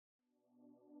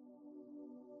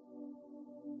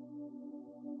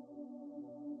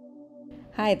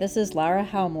Hi, this is Lara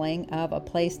Helmling of A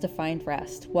Place to Find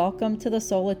Rest. Welcome to the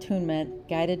Soul Attunement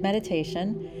Guided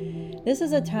Meditation. This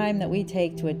is a time that we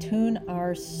take to attune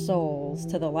our souls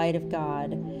to the light of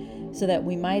God so that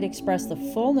we might express the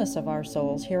fullness of our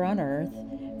souls here on earth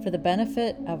for the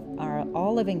benefit of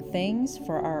all living things,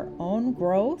 for our own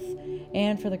growth,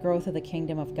 and for the growth of the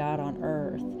kingdom of God on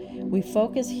earth. We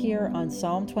focus here on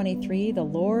Psalm 23, "The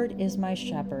Lord is my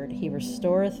shepherd, he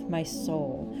restoreth my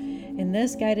soul." And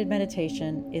this guided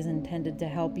meditation is intended to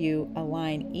help you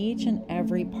align each and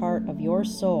every part of your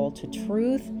soul to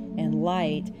truth and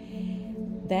light,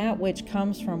 that which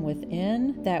comes from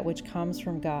within, that which comes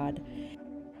from God.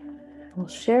 I'll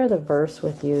share the verse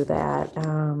with you that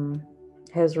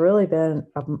has really been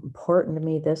important to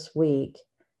me this week.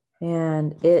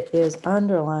 And it is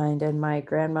underlined in my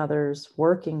grandmother's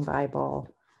working Bible.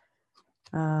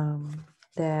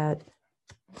 That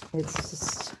it's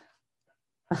just,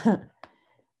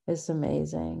 it's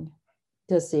amazing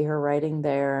to see her writing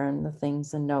there and the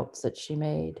things and notes that she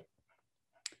made.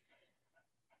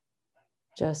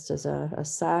 Just as a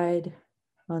aside,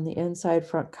 on the inside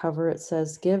front cover, it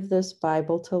says, "Give this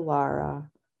Bible to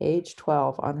Lara, age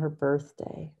 12, on her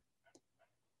birthday.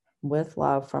 With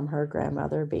love from her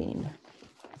grandmother Bean."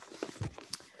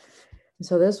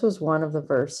 So this was one of the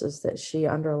verses that she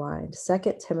underlined.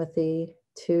 2 Timothy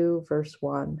 2, verse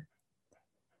 1.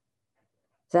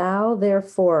 "Thou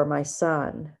therefore, my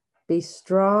son, be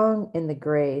strong in the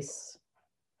grace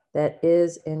that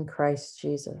is in Christ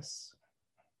Jesus."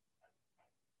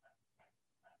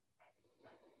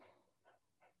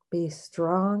 Be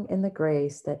strong in the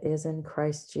grace that is in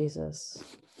Christ Jesus.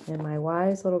 And my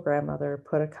wise little grandmother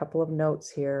put a couple of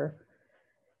notes here.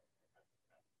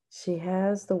 She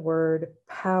has the word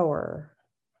power,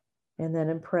 and then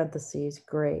in parentheses,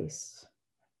 grace.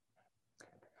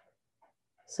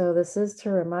 So this is to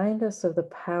remind us of the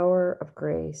power of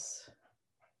grace.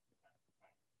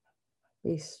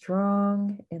 Be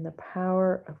strong in the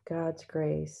power of God's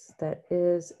grace that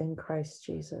is in Christ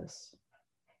Jesus.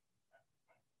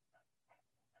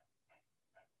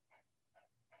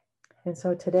 And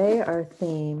so today our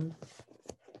theme,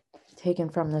 taken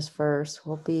from this verse,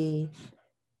 will be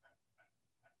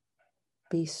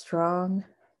strong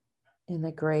in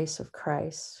the grace of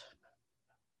Christ.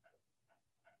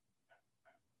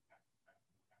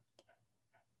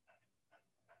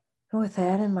 And with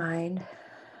that in mind,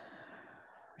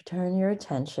 return your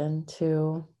attention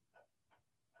to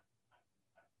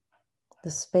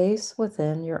the space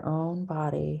within your own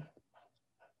body,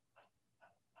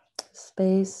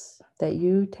 space that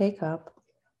you take up.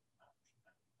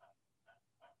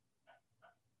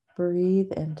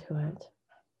 Breathe into it.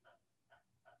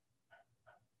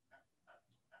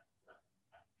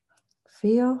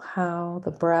 Feel how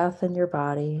the breath in your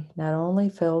body not only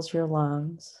fills your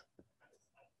lungs,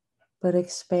 but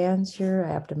expands your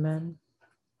abdomen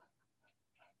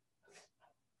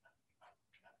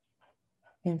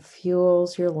and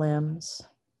fuels your limbs,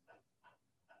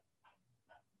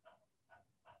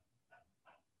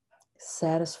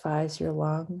 satisfies your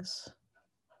lungs,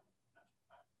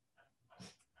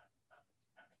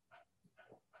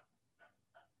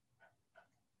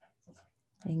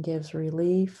 and gives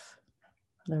relief,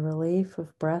 the relief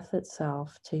of breath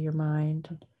itself, to your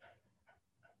mind.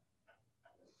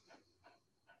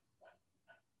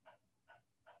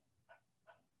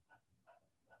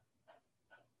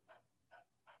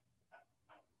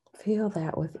 Feel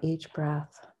that with each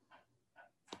breath.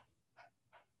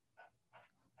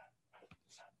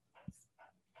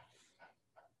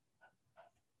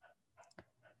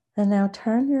 And now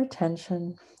turn your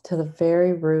attention to the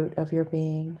very root of your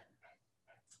being.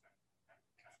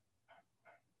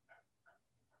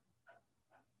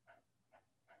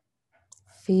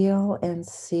 Feel and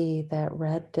see that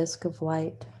red disk of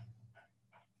light.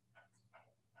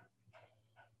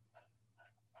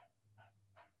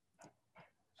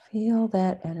 Feel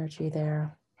that energy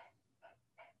there.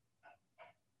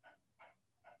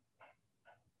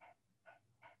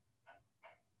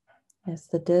 As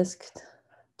the disk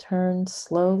turns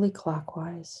slowly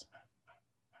clockwise.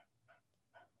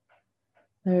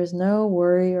 There is no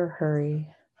worry or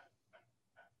hurry.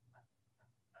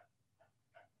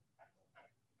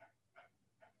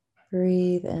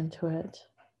 Breathe into it.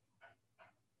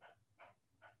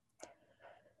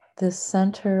 This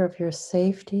center of your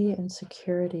safety and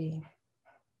security.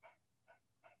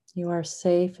 You are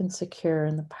safe and secure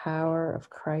in the power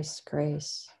of Christ's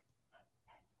grace,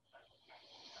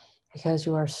 because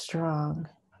you are strong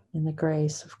in the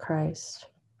grace of Christ.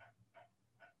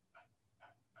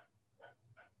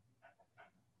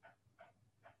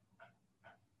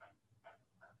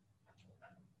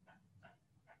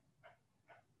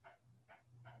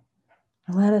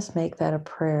 Let us make that a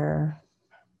prayer.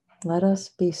 Let us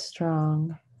be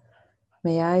strong.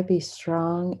 May I be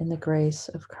strong in the grace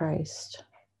of Christ.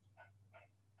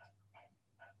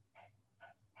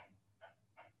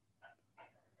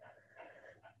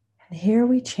 And here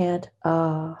we chant,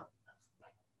 ah.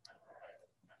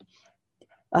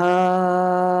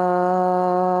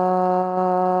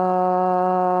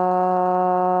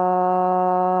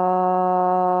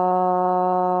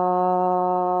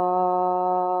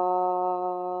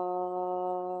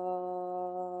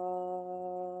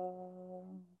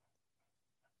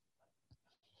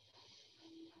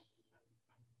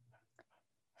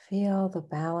 Feel the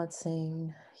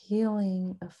balancing,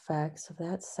 healing effects of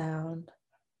that sound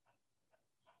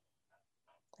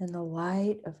and the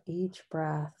light of each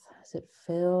breath as it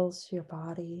fills your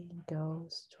body and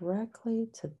goes directly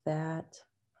to that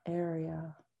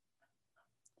area,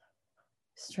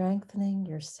 strengthening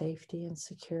your safety and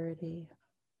security.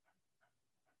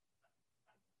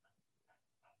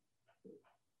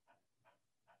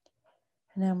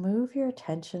 And now move your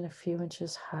attention a few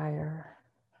inches higher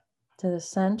to the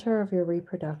center of your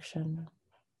reproduction,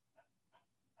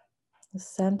 the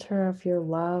center of your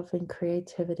love and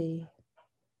creativity.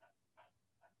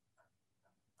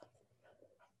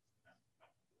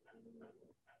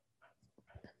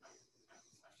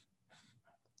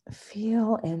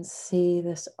 Feel and see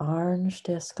this orange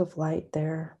disk of light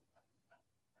there.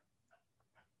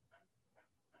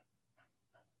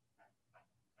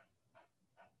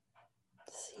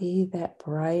 See that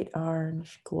bright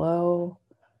orange glow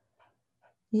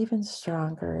even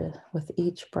stronger with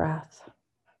each breath.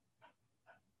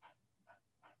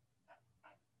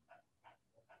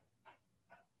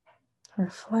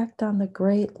 Reflect on the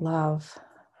great love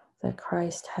that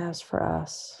Christ has for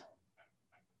us,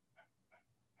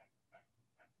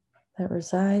 that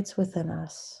resides within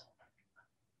us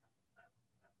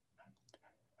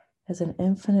as an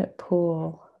infinite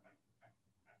pool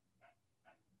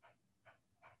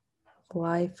of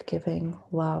life-giving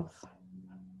love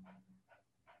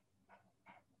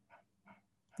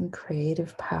and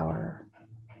creative power.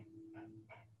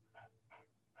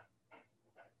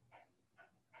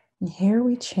 And here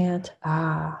we chant,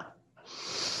 ah.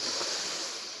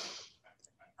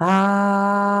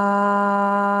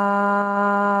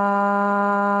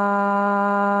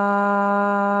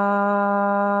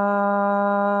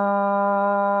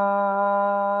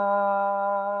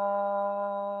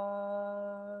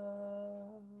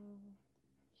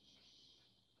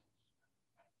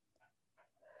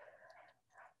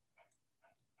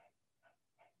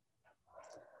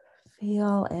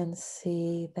 Feel and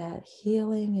see that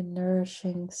healing and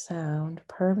nourishing sound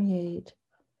permeate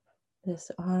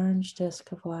this orange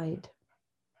disk of light,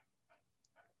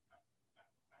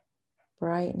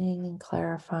 brightening and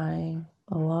clarifying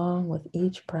along with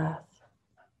each breath.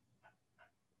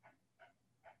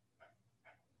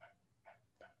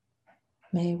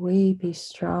 May we be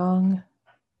strong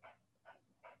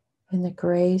in the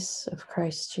grace of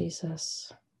Christ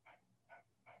Jesus.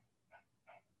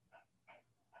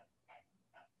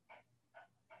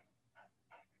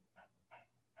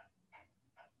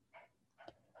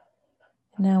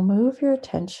 Now move your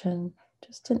attention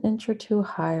just an inch or two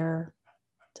higher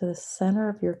to the center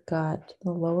of your gut,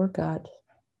 the lower gut.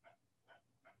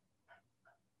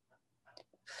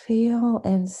 Feel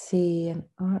and see an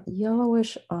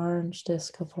yellowish orange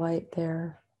disk of light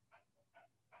there.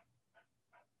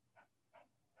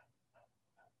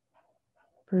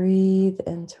 Breathe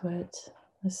into it,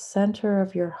 the center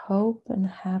of your hope and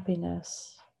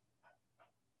happiness.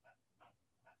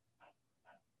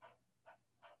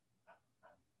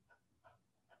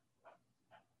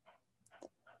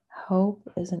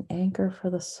 Hope is an anchor for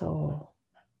the soul.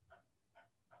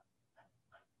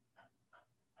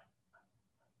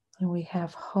 And we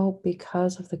have hope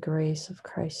because of the grace of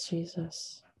Christ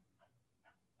Jesus.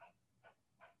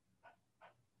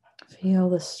 Feel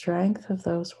the strength of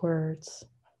those words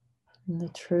and the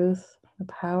truth, the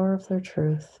power of their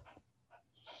truth.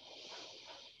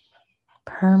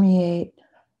 Permeate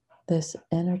this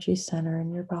energy center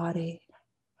in your body.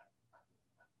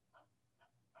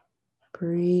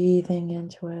 Breathing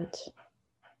into it.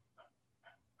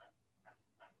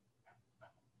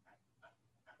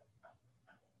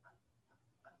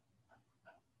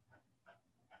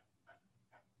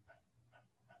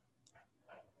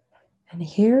 And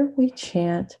here we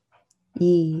chant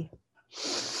E.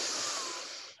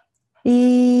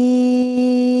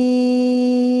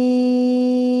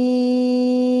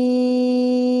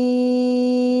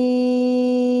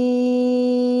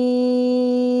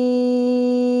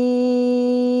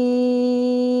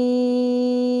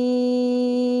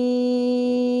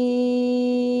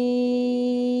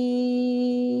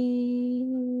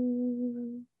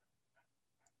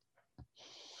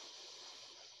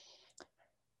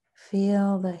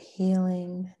 Feel the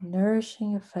healing,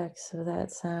 nourishing effects of that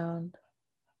sound.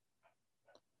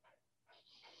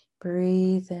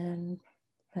 Breathe in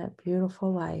that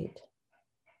beautiful light,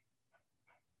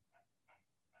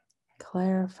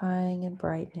 clarifying and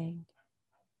brightening,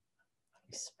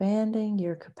 expanding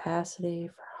your capacity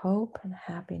for hope and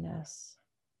happiness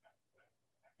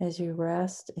as you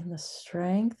rest in the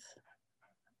strength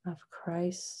of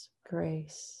Christ's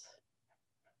grace.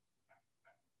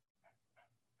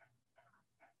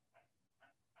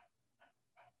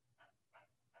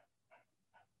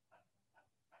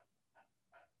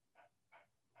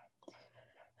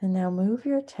 And now move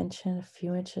your attention a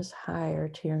few inches higher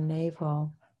to your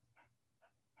navel.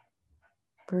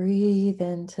 Breathe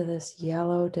into this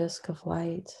yellow disk of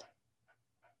light.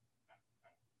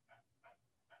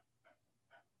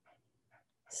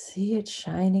 See it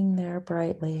shining there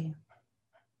brightly.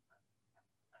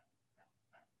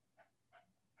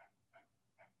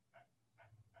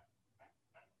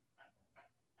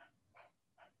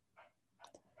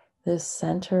 This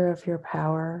center of your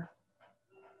power,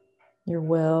 your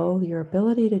will, your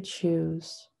ability to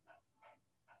choose.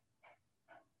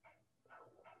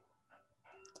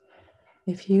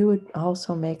 If you would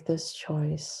also make this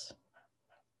choice,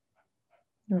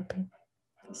 repeat,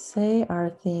 say our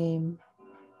theme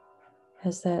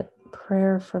as that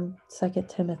prayer from 2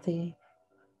 Timothy.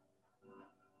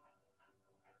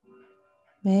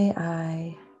 May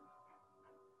I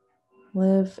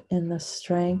live in the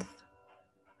strength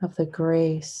of the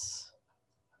grace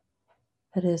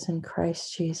that is in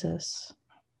Christ Jesus.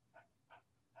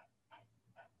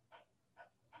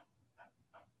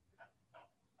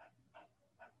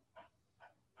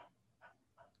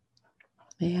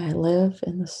 May I live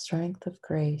in the strength of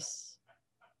grace.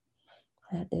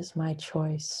 That is my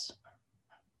choice.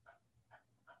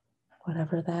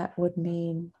 Whatever that would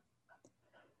mean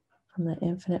from the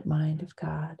infinite mind of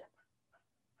God.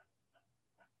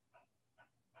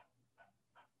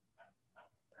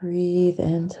 Breathe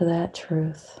into that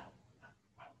truth.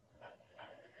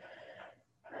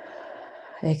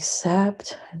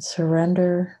 Accept and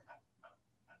surrender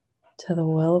to the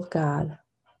will of God,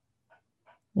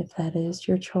 if that is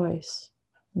your choice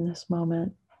in this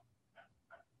moment.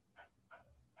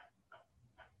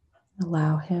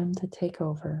 Allow Him to take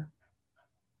over.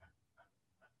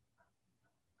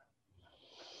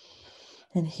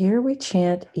 And here we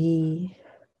chant E.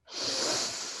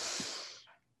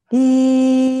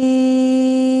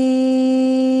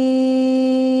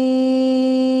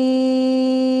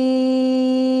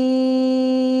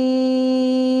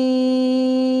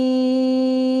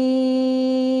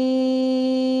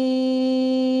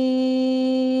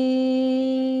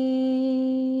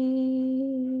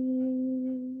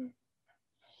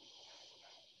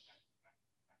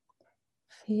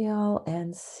 Feel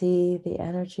and see the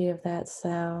energy of that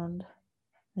sound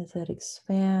as it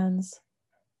expands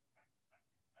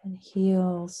and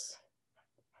heals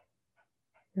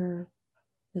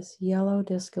this yellow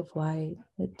disk of light.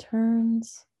 It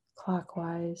turns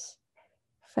clockwise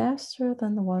faster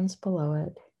than the ones below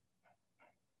it,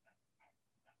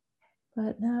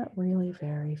 but not really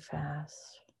very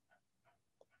fast.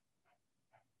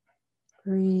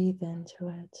 Breathe into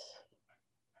it.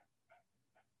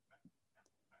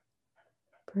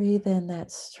 Breathe in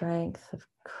that strength of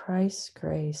Christ's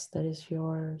grace that is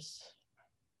yours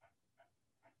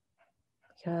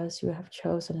because you have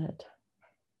chosen it.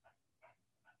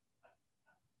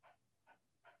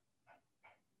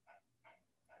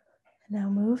 Now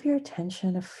move your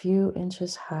attention a few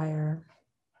inches higher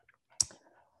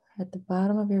at the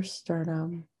bottom of your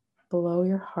sternum, below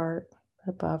your heart,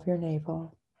 above your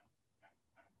navel.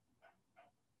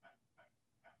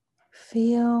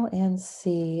 Feel and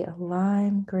see a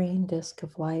lime green disk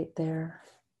of light there.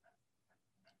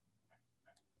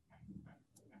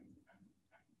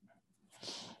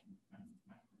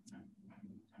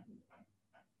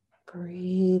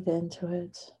 Breathe into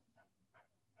it,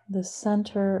 the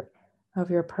center of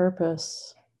your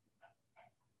purpose,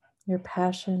 your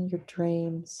passion, your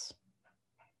dreams.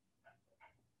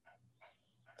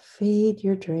 Feed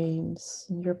your dreams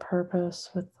and your purpose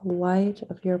with the light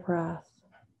of your breath.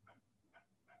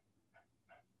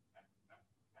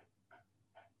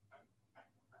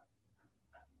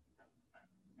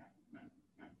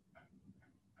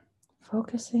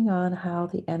 Focusing on how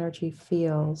the energy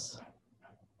feels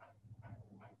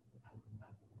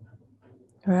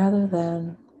rather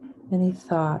than any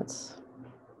thoughts.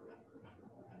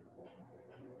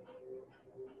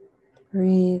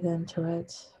 Breathe into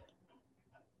it.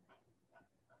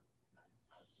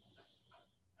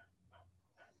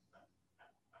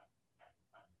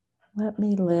 Let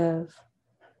me live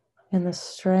in the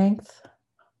strength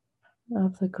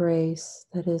of the grace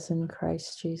that is in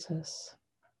Christ Jesus.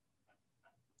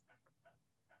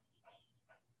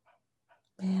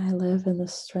 May I live in the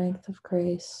strength of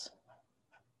grace.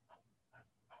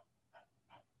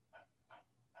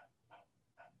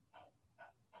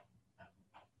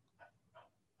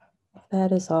 If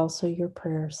that is also your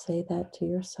prayer, say that to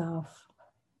yourself.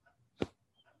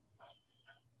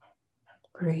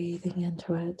 Breathing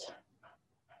into it.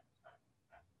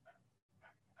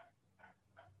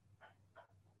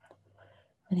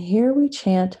 And here we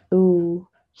chant, ooh.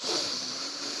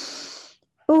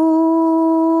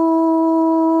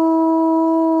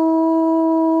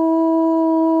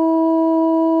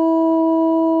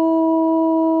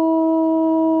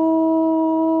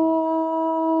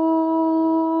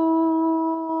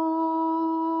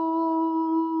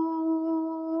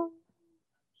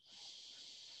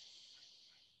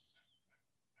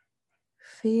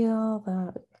 Feel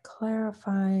the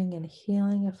clarifying and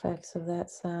healing effects of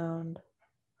that sound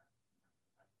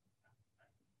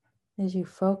as you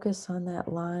focus on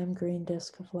that lime green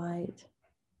disc of light.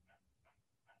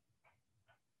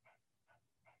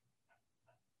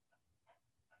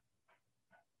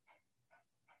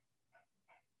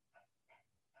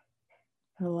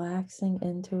 Relaxing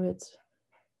into its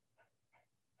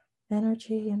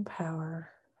energy and power.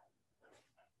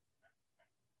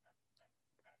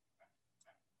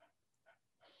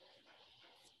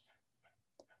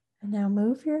 And now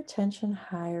move your attention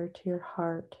higher to your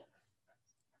heart.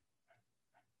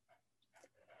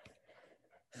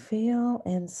 Feel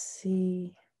and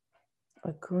see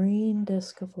a green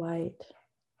disc of light,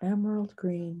 emerald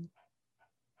green.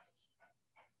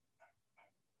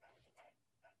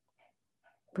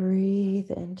 Breathe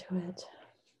into it.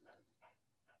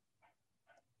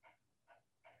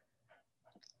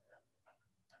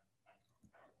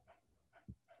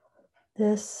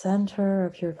 This center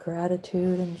of your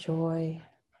gratitude and joy.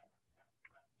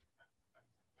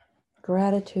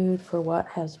 Gratitude for what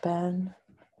has been,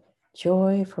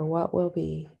 joy for what will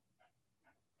be.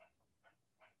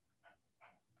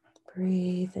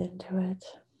 Breathe into it.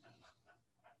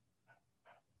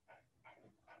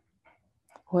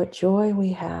 What joy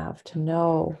we have to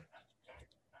know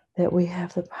that we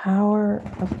have the power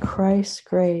of Christ's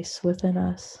grace within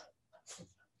us.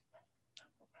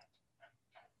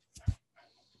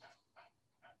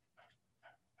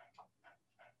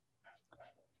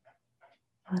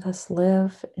 Let us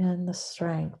live in the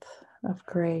strength of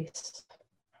grace.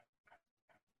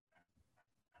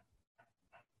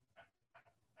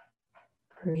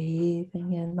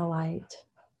 Breathing in the light.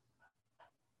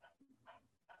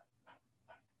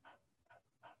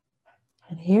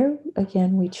 And here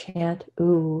again we chant,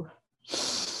 ooh.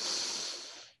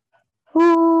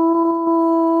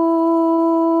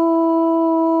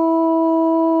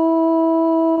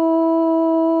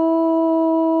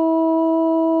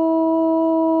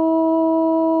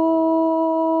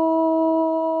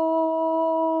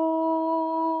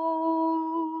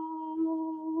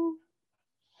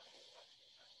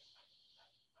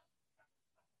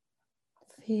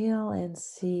 Feel and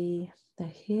see the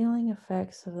healing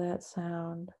effects of that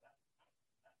sound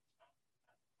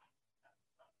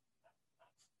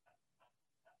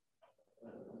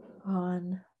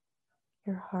on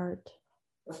your heart.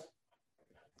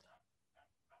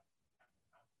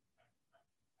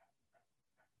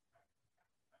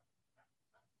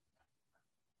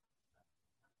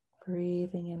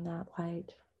 Breathing in that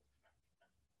light.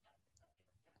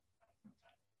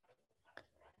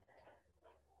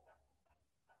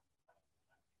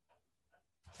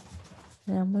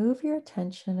 Now move your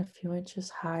attention a few inches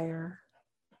higher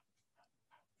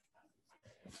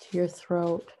to your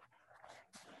throat.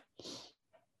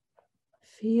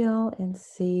 Feel and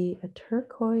see a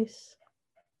turquoise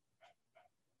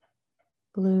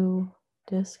blue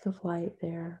disc of light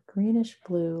there, greenish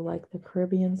blue like the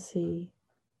Caribbean Sea.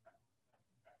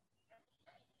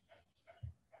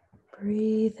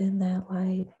 Breathe in that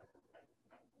light,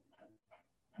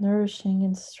 nourishing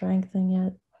and strengthening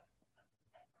it,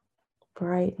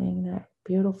 brightening that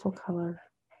beautiful color.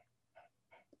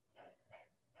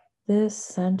 This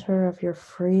center of your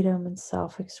freedom and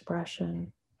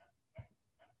self-expression.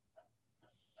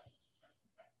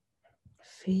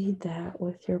 Feed that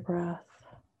with your breath.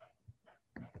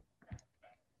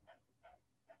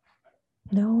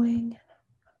 Knowing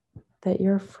that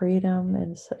your freedom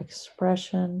and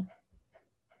expression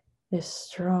is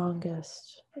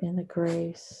strongest in the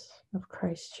grace of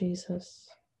Christ Jesus.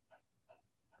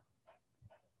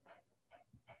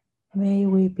 May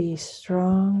we be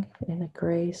strong in the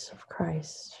grace of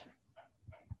Christ.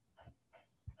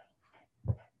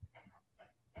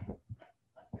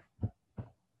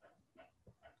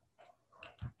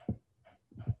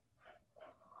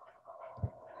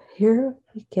 Here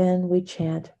again we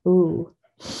chant ooh.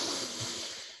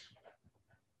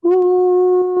 Ooh.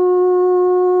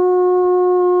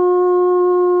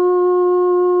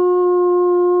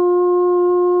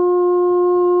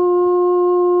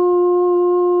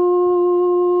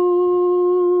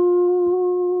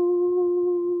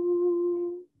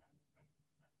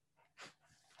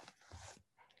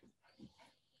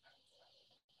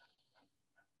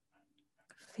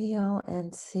 Feel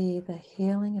and see the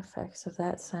healing effects of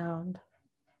that sound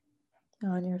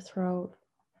on your throat.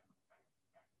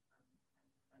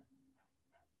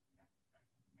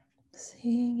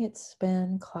 Seeing it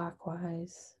spin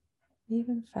clockwise,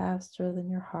 even faster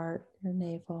than your heart, your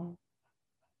navel.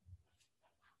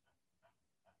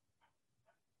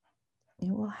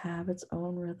 It will have its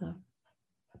own rhythm.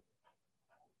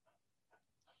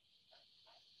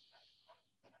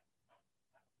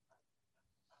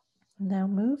 Now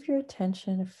move your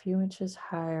attention a few inches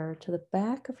higher to the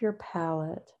back of your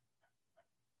palate,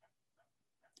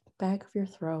 back of your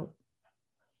throat.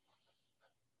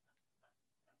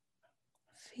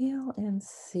 Feel and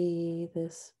see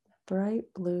this bright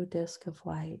blue disk of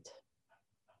light.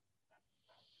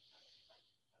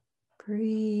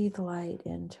 Breathe light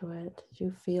into it. Do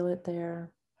you feel it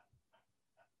there?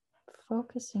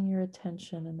 Focusing your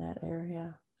attention in that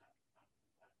area.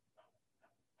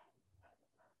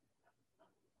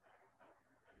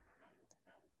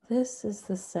 This is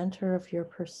the center of your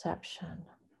perception,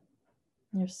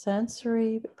 your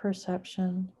sensory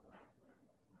perception,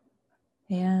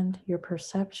 and your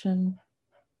perception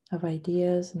of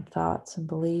ideas and thoughts and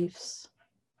beliefs.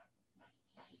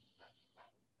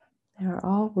 They are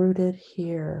all rooted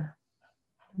here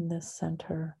in this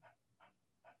center.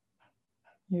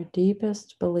 Your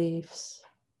deepest beliefs,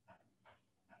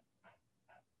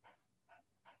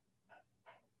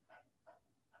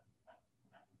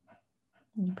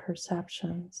 and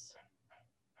perceptions.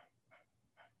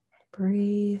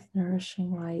 Breathe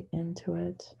nourishing light into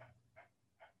it.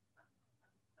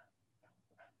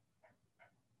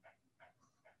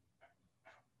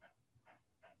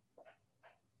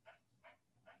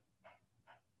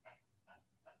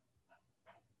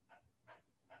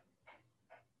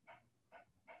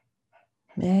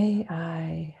 May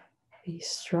I be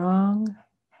strong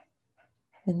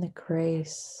in the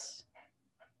grace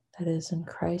that is in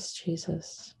Christ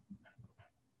Jesus.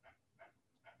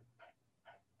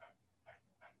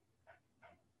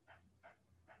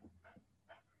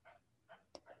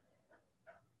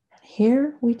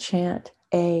 Here we chant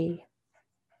A.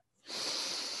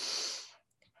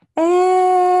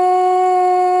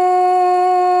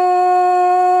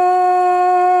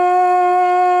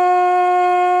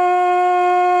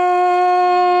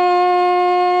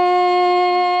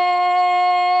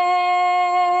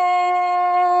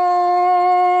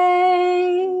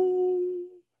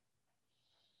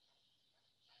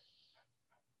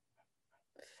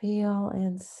 Feel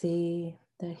and see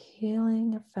the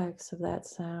healing effects of that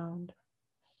sound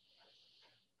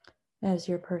as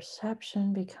your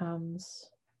perception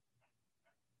becomes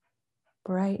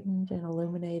brightened and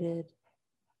illuminated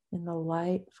in the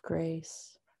light of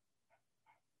grace,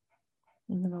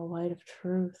 in the light of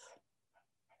truth,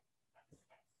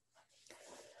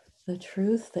 the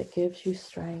truth that gives you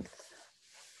strength.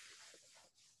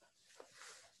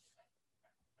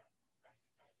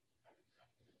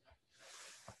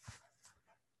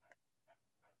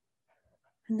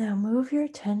 Now move your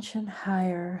attention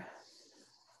higher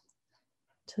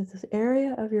to the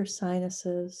area of your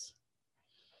sinuses.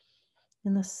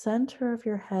 In the center of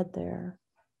your head there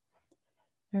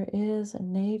is a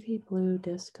navy blue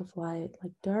disk of light,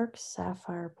 like dark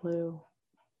sapphire blue.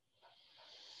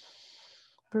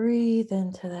 Breathe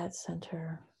into that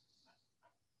center.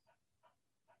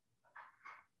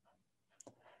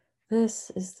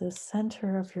 This is the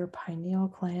center of your pineal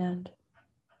gland,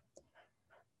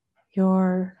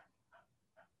 your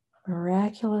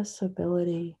miraculous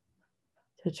ability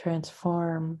to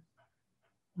transform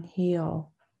and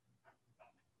heal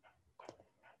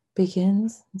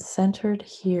begins centered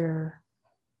here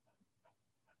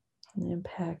and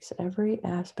impacts every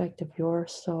aspect of your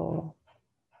soul.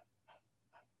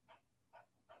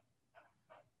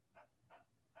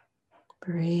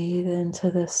 Breathe into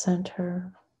this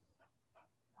center,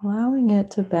 allowing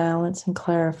it to balance and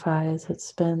clarify as it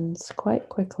spins quite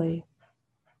quickly.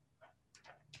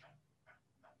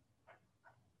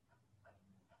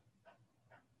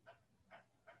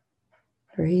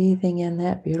 Breathing in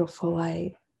that beautiful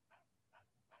light.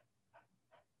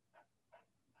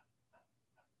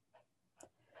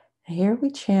 And here we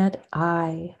chant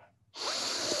I.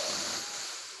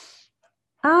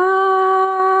 I.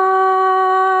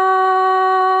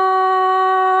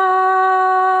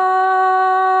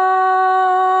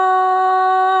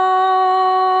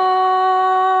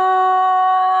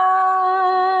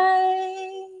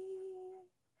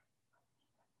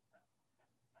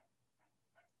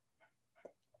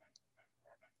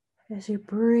 As you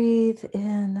breathe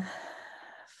in,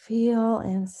 feel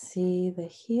and see the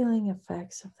healing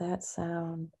effects of that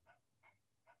sound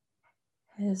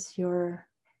as your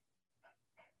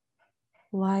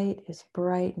light is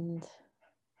brightened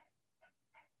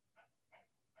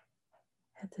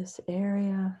at this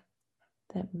area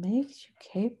that makes you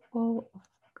capable of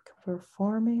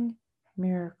performing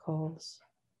miracles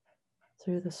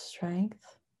through the strength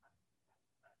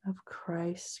of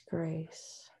Christ's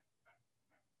grace.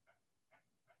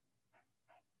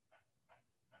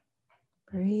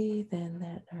 Breathe in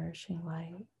that nourishing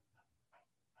light.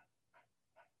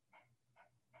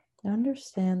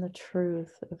 Understand the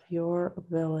truth of your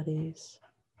abilities.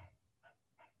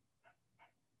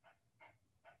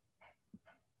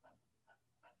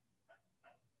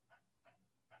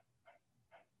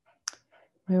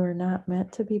 We were not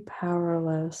meant to be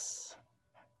powerless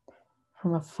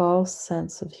from a false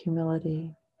sense of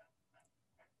humility,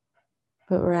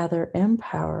 but rather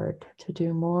empowered to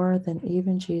do more than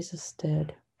even Jesus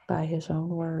did by his own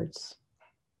words.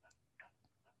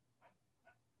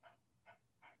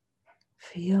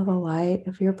 Feel the light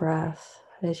of your breath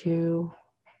as you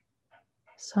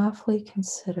softly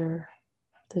consider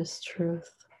this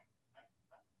truth.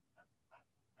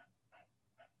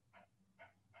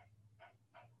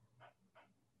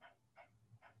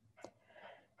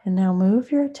 And now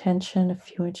move your attention a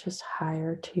few inches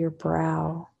higher to your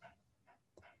brow.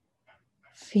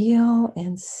 Feel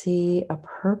and see a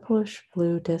purplish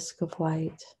blue disk of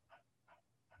light.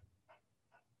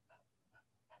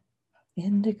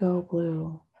 Indigo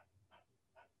blue.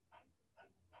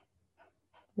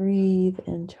 Breathe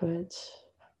into it.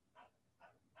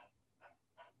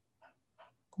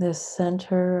 The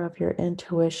center of your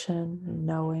intuition and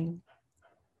knowing,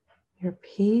 your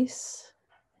peace,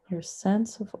 your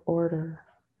sense of order,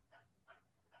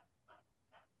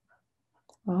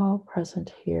 all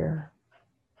present here.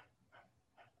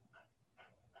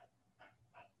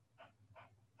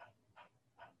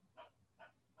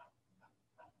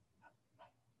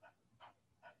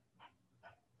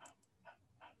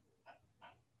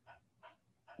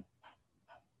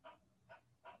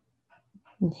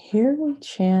 And here we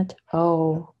chant,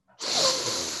 oh.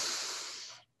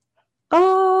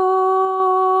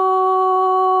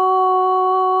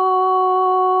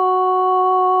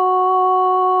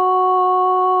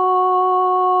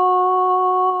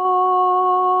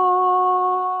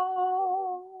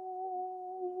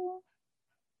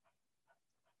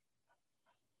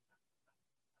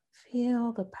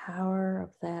 Feel the power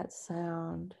of that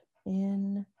sound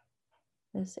in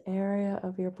this area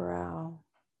of your brow.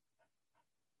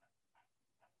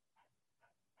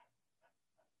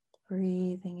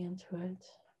 Breathing into it.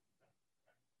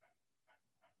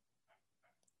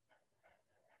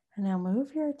 And now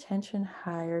move your attention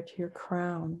higher to your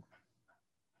crown.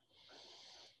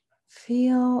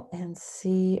 Feel and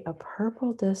see a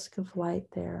purple disk of light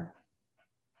there.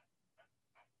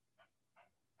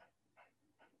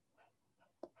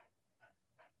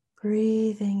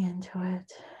 Breathing into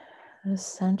it, the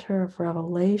center of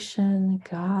revelation,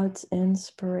 God's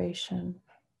inspiration,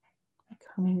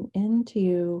 coming into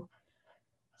you,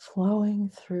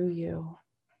 flowing through you.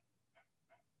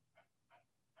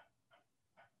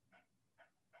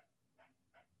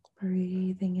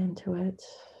 Breathing into it.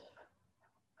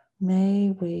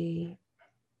 May we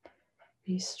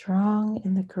be strong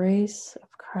in the grace of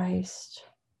Christ.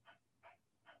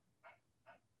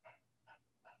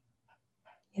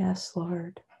 Yes,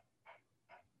 Lord.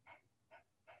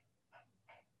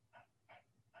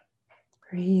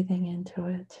 Breathing into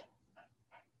it.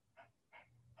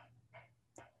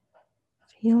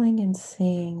 Feeling and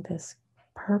seeing this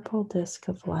purple disk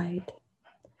of light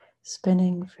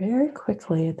spinning very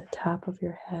quickly at the top of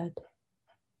your head.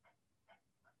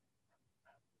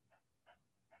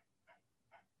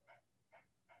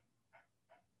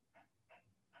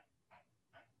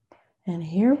 And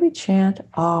here we chant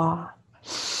awe.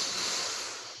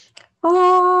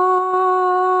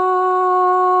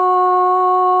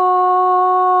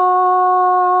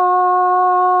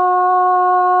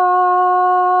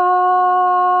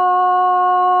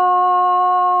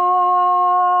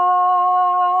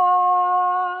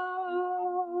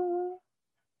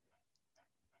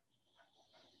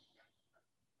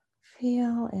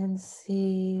 Feel and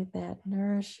see that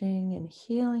nourishing and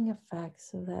healing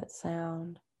effects of that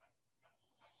sound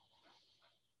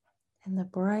and the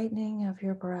brightening of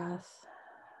your breath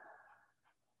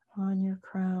on your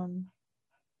crown.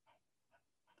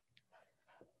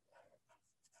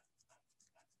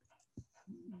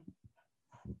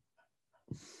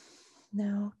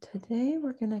 Now, today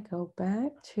we're going to go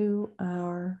back to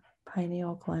our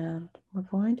pineal gland. We're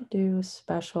going to do a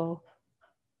special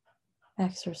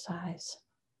exercise.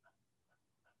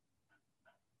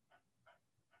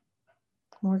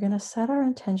 We're going to set our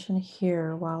intention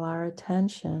here while our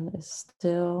attention is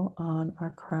still on our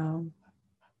crown.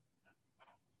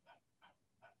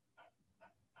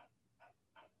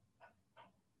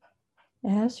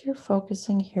 As you're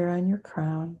focusing here on your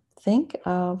crown, think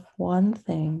of one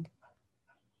thing,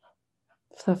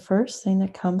 the first thing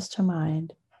that comes to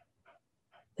mind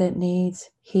that needs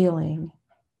healing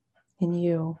in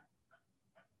you.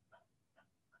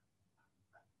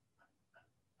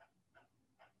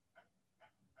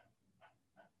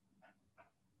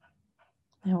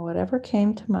 And whatever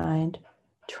came to mind,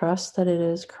 trust that it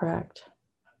is correct.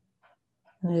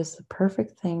 And it is the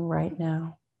perfect thing right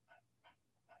now.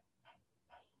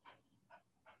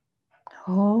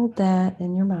 Hold that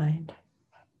in your mind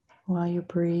while you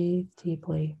breathe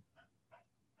deeply.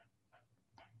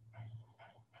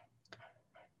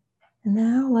 And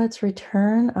now let's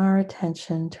return our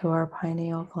attention to our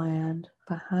pineal gland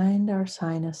behind our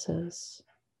sinuses.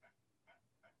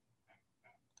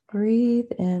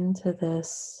 Breathe into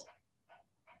this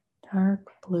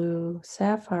dark blue,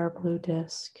 sapphire blue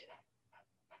disc.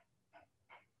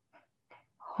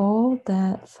 Hold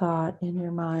that thought in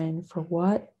your mind for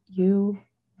what you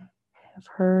have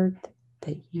heard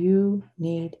that you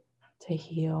need to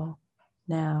heal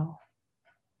now.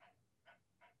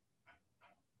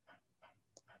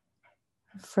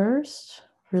 First,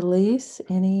 release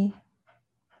any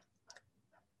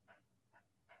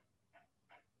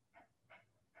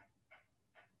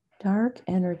dark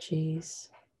energies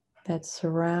that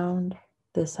surround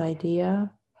this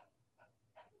idea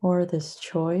or this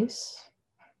choice,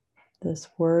 this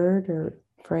word or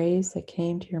phrase that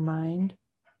came to your mind.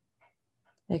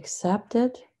 Accept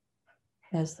it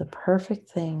as the perfect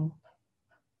thing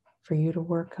for you to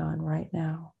work on right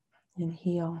now and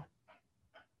heal.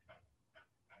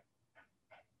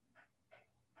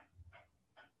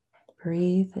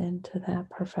 Breathe into that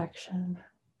perfection.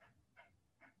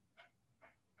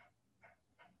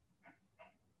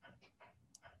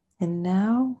 And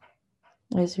now,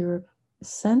 as you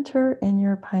center in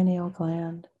your pineal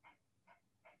gland,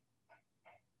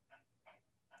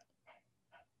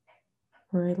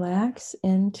 relax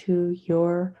into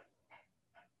your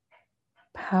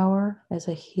power as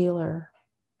a healer.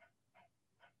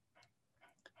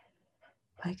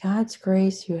 By God's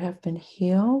grace, you have been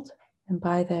healed, and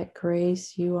by that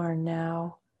grace, you are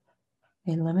now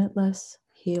a limitless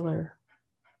healer.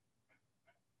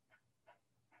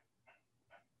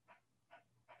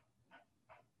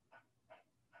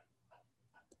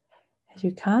 As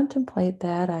you contemplate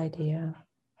that idea,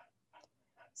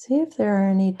 see if there are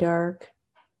any dark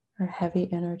or heavy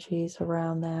energies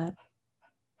around that.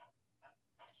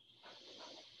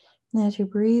 And as you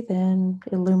breathe in,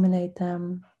 illuminate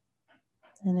them.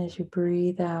 And as you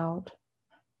breathe out,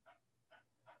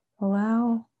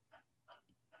 allow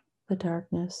the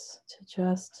darkness to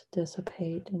just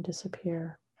dissipate and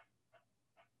disappear.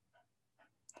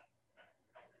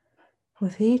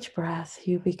 With each breath,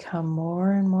 you become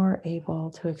more and more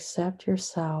able to accept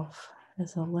yourself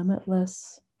as a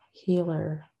limitless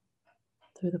healer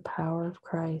through the power of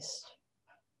Christ.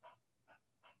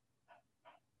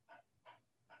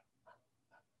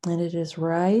 And it is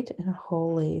right and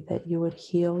holy that you would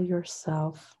heal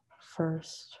yourself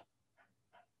first.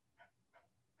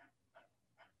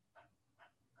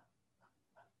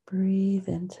 Breathe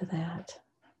into that.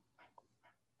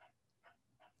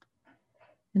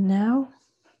 And now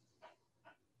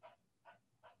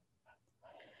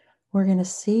we're going to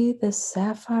see this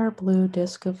sapphire blue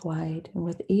disc of light. And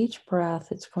with each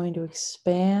breath, it's going to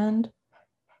expand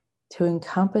to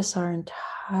encompass our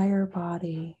entire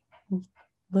body,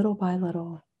 little by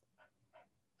little.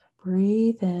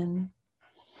 Breathe in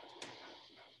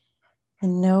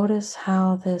and notice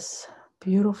how this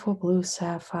beautiful blue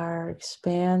sapphire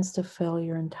expands to fill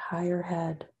your entire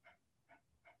head.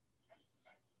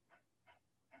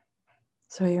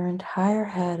 So your entire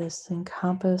head is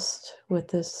encompassed with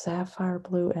this sapphire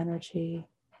blue energy.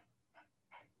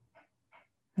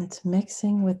 It's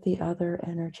mixing with the other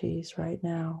energies right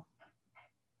now.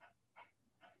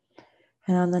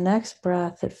 And on the next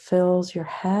breath, it fills your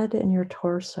head and your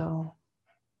torso.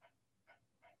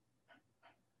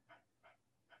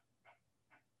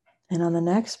 And on the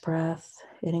next breath,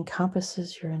 it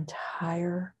encompasses your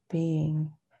entire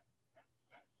being,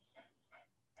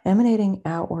 emanating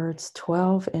outwards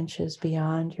 12 inches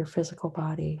beyond your physical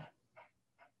body.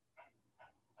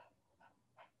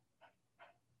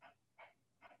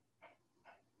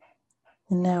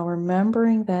 And now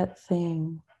remembering that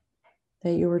thing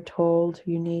that you were told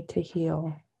you need to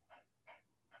heal.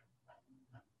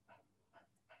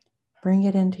 Bring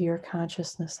it into your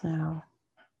consciousness now.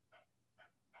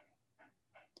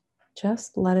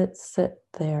 Just let it sit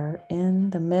there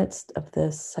in the midst of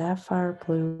this sapphire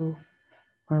blue,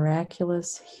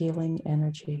 miraculous healing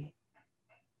energy.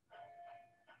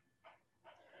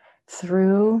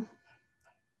 Through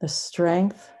the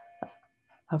strength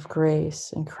of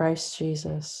grace in Christ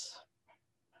Jesus,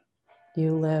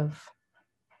 you live.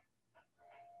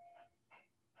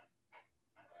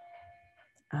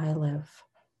 I live.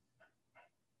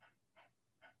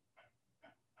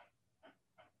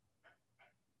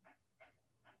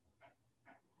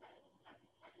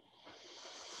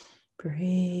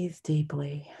 Breathe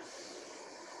deeply.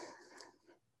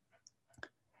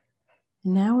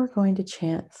 Now we're going to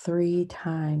chant 3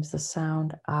 times the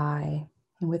sound I.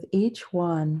 And with each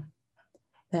one,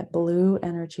 that blue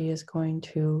energy is going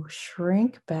to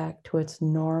shrink back to its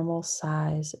normal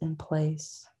size and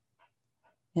place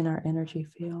in our energy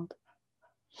field.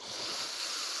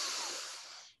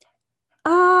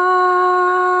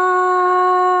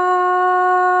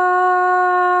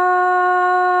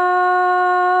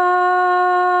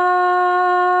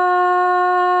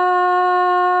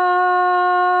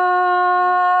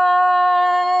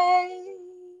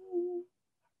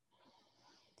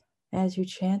 As you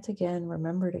chant again,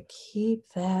 remember to keep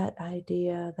that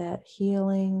idea, that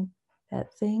healing,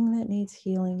 that thing that needs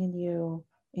healing in you,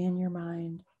 in your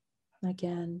mind.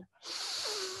 Again.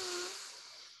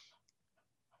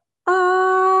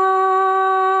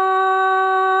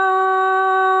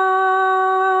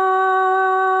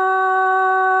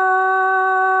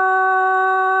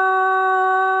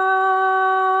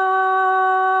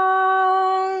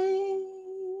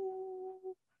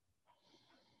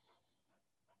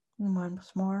 And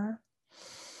once more.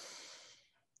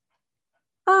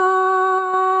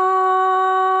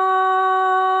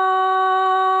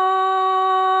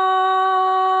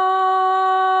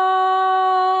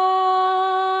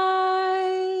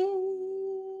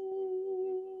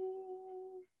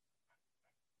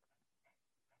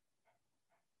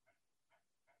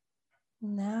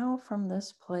 Now, from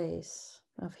this place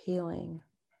of healing,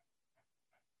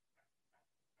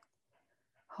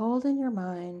 hold in your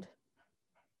mind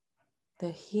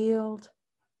the healed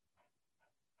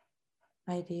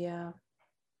idea,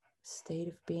 state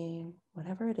of being,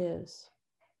 whatever it is.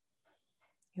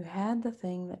 You had the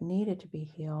thing that needed to be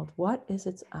healed. What is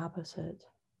its opposite?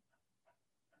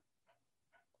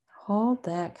 Hold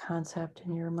that concept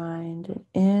in your mind,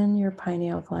 in your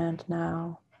pineal gland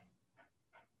now.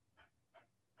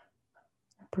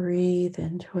 Breathe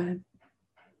into it.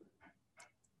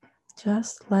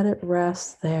 Just let it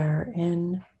rest there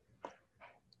in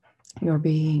your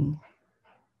being.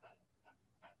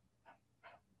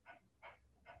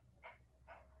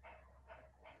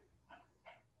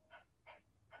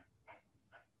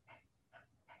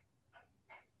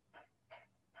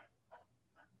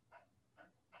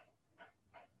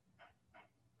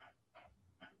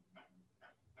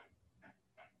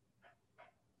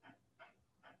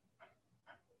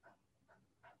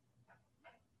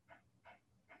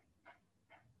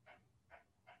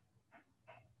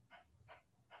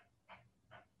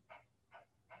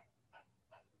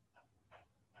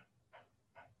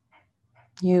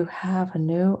 You have a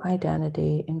new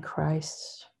identity in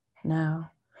Christ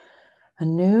now. A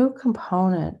new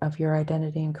component of your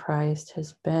identity in Christ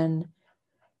has been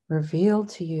revealed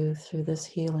to you through this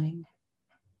healing.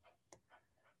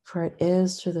 For it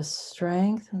is through the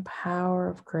strength and power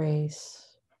of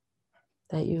grace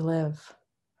that you live.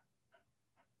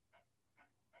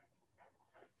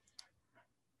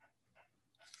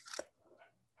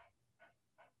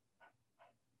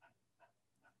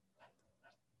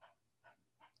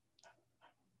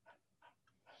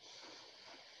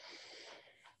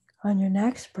 On your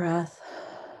next breath,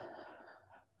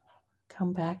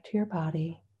 come back to your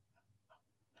body,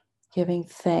 giving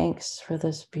thanks for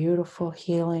this beautiful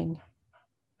healing.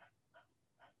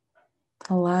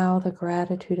 Allow the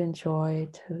gratitude and joy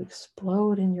to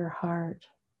explode in your heart.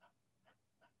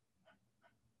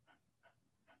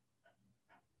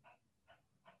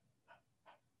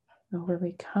 And we're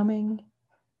becoming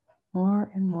more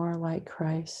and more like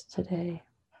Christ today.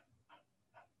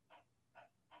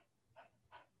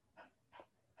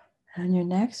 And on your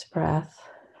next breath,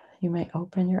 you may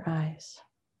open your eyes.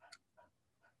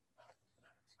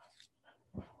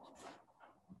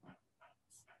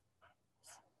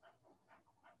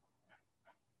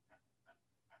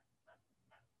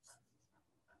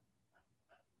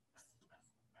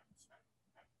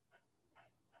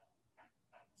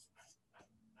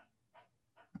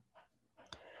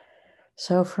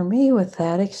 So for me, with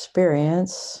that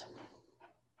experience,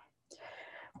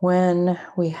 when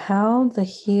we held the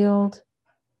healedness,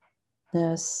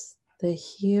 the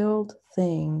healed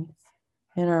thing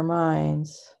in our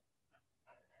minds,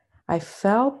 I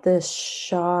felt this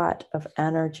shot of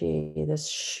energy, this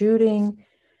shooting,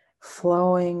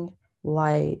 flowing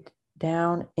light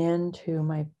down into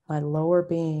my lower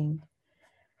being.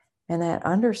 And that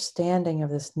understanding of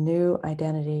this new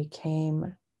identity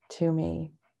came to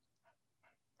me.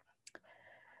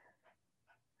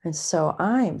 And so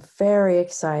I'm very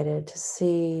excited to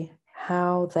see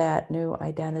how that new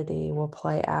identity will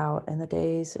play out in the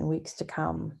days and weeks to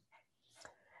come.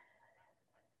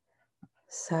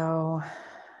 So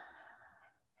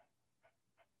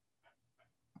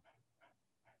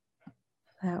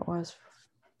that was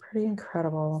pretty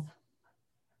incredible.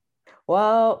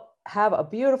 Well, have a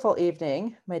beautiful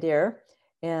evening, my dear.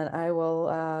 And I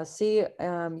will see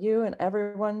you and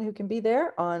everyone who can be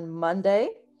there on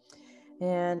Monday.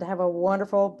 And have a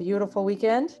wonderful, beautiful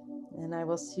weekend. And I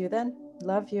will see you then.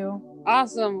 Love you.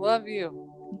 Awesome. Love you.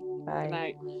 Bye. Good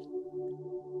night.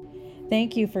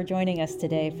 Thank you for joining us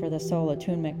today for the Soul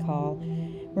Attunement Call.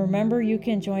 Remember, you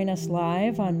can join us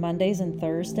live on Mondays and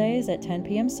Thursdays at 10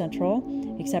 p.m. Central,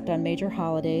 except on major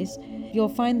holidays. You'll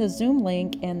find the Zoom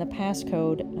link and the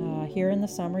passcode here in the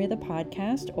summary of the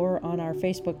podcast or on our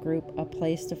Facebook group, A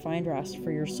Place to Find Rest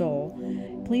for Your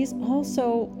Soul. Please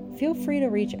also feel free to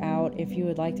reach out if you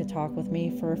would like to talk with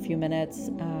me for a few minutes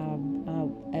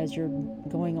as you're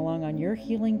going along on your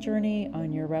healing journey,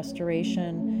 on your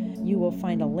restoration. You will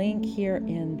find a link here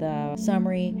in the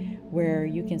summary where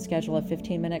you can schedule a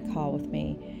 15-minute call with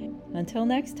me. Until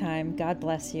next time, God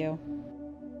bless you.